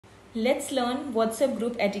Let's learn WhatsApp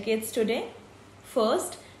group etiquettes today.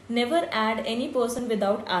 First, never add any person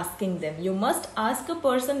without asking them. You must ask a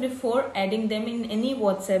person before adding them in any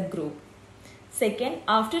WhatsApp group. Second,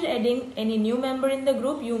 after adding any new member in the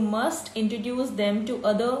group, you must introduce them to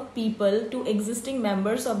other people, to existing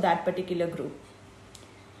members of that particular group.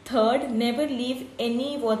 Third, never leave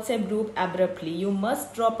any WhatsApp group abruptly. You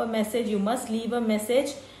must drop a message, you must leave a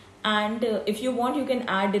message, and if you want, you can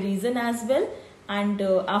add a reason as well. And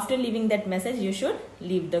after leaving that message, you should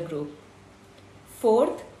leave the group.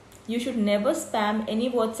 Fourth, you should never spam any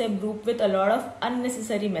WhatsApp group with a lot of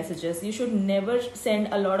unnecessary messages. You should never send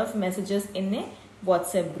a lot of messages in a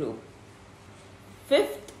WhatsApp group.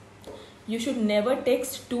 Fifth, you should never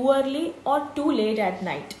text too early or too late at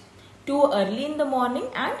night. Too early in the morning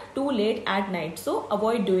and too late at night. So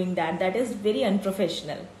avoid doing that. That is very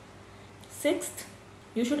unprofessional. Sixth,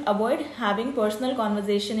 you should avoid having personal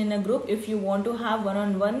conversation in a group. If you want to have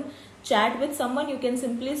one-on-one chat with someone, you can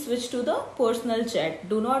simply switch to the personal chat.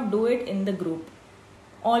 Do not do it in the group.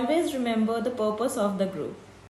 Always remember the purpose of the group.